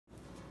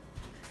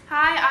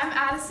Hi, I'm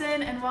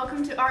Addison and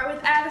welcome to Art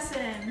with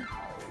Addison.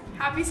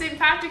 Happy St.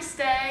 Patrick's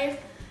Day!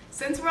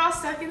 Since we're all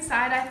stuck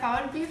inside, I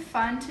thought it'd be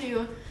fun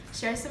to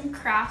share some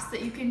crafts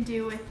that you can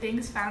do with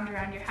things found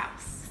around your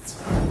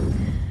house.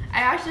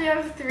 I actually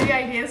have 3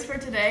 ideas for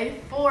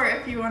today, 4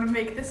 if you want to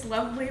make this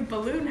lovely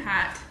balloon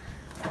hat,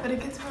 but it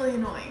gets really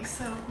annoying,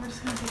 so we're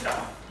just going to take it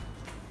off.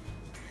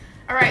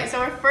 Alright, so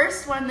our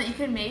first one that you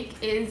can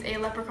make is a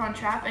leprechaun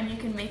trap, and you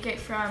can make it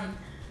from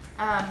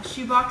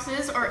shoe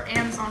boxes or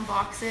Amazon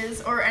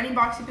boxes or any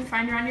box you can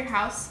find around your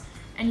house,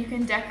 and you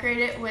can decorate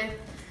it with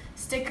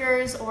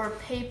stickers or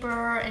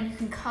paper, and you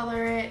can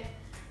color it,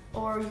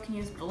 or you can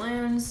use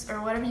balloons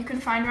or whatever you can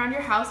find around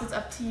your house. It's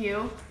up to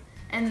you.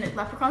 And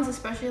leprechauns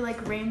especially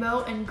like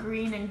rainbow and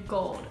green and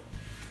gold.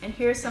 And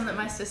here's some that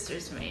my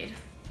sisters made.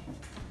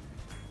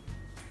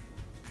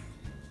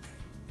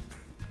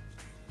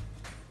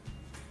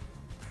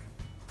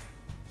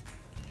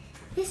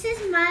 This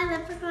is my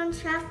leprechaun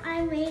trap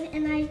I made,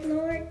 and I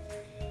lured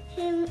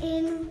him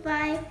in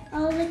by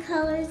all the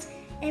colors,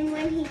 and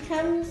when he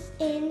comes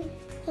in,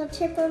 he'll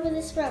trip over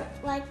this rope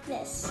like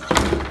this.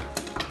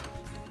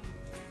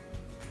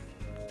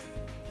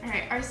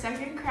 Alright, our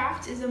second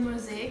craft is a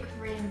mosaic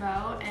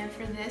rainbow, and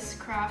for this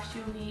craft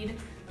you'll need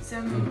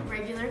some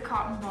regular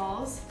cotton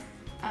balls,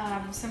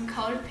 some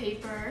colored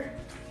paper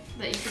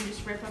that you can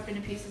just rip up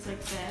into pieces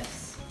like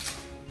this.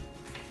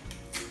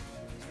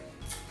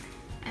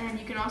 And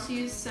you can also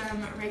use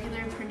some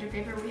regular printer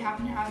paper. We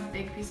happen to have a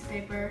big piece of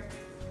paper,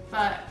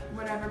 but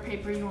whatever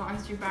paper you want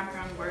as your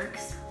background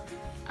works.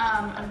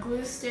 A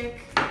glue stick,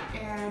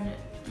 and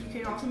you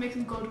can also make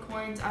some gold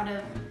coins out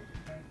of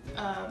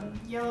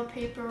yellow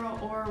paper,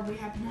 or we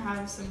happen to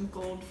have some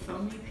gold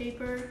foamy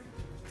paper.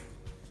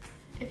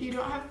 If you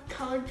don't have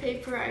colored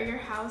paper at your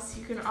house,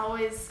 you can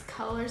always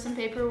color some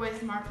paper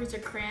with markers or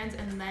crayons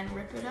and then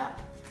rip it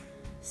up.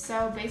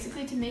 So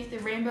basically, to make the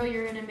rainbow,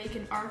 you're going to make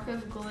an arc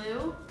of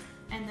glue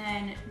and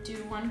then do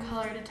one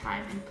color at a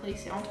time and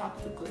place it on top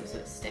of the glue so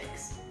it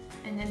sticks.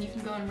 And then you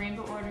can go in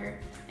rainbow order.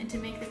 And to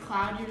make the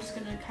cloud, you're just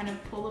going to kind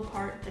of pull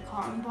apart the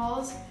cotton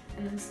balls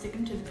and then stick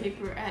them to the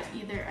paper at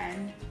either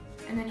end.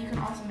 And then you can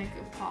also make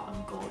a pot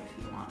of gold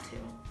if you want to.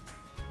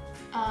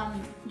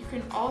 You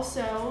can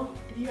also,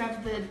 if you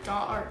have the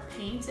dot art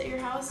paints at your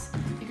house,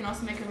 you can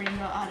also make a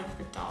rainbow out of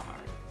the dot art.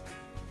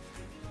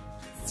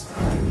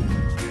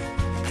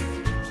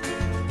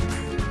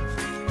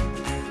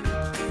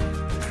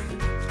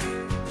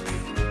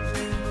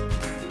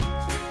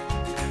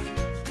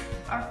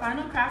 Our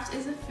final craft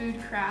is a food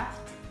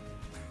craft.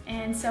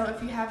 And so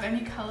if you have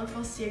any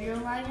colorful cereal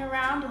lying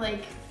around,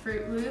 like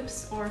Fruit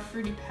Loops or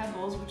Fruity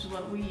Pebbles, which is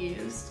what we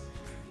used,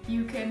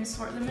 you can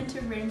sort them into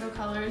rainbow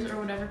colors or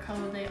whatever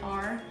color they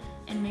are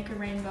and make a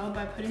rainbow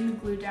by putting the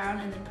glue down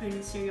and then putting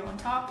the cereal on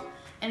top.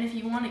 And if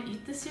you want to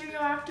eat the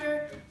cereal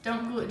after,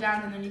 don't glue it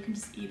down and then you can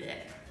just eat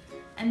it.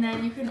 And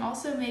then you can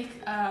also make,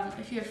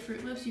 if you have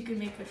Fruit Loops, you can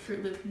make a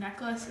Fruit Loop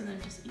necklace and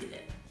then just eat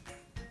it.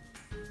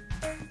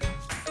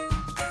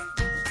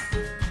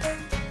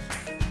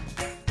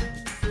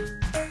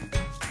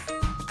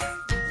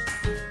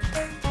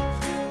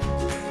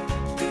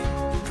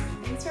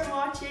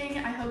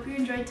 I hope you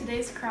enjoyed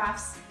today's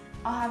crafts.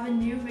 I'll have a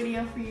new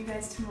video for you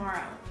guys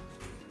tomorrow.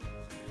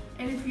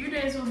 In a few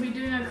days we'll be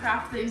doing a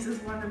craft that uses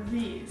one of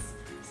these,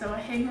 so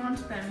hang on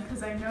to them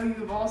because I know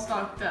you've all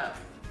stocked up.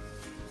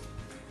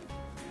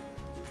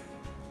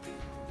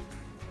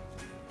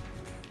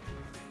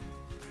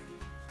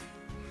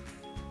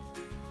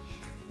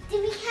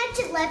 Did we catch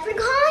a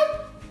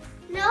leprechaun?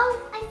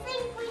 No, I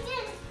think we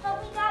didn't,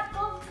 but we got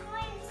gold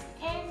coins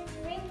and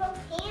rainbow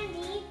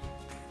candy.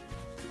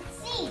 Let's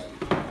see.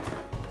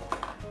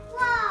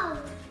 Wow,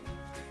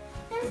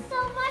 there's so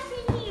much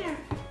in here.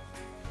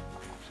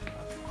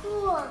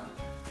 Cool.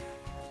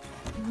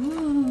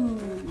 Ooh.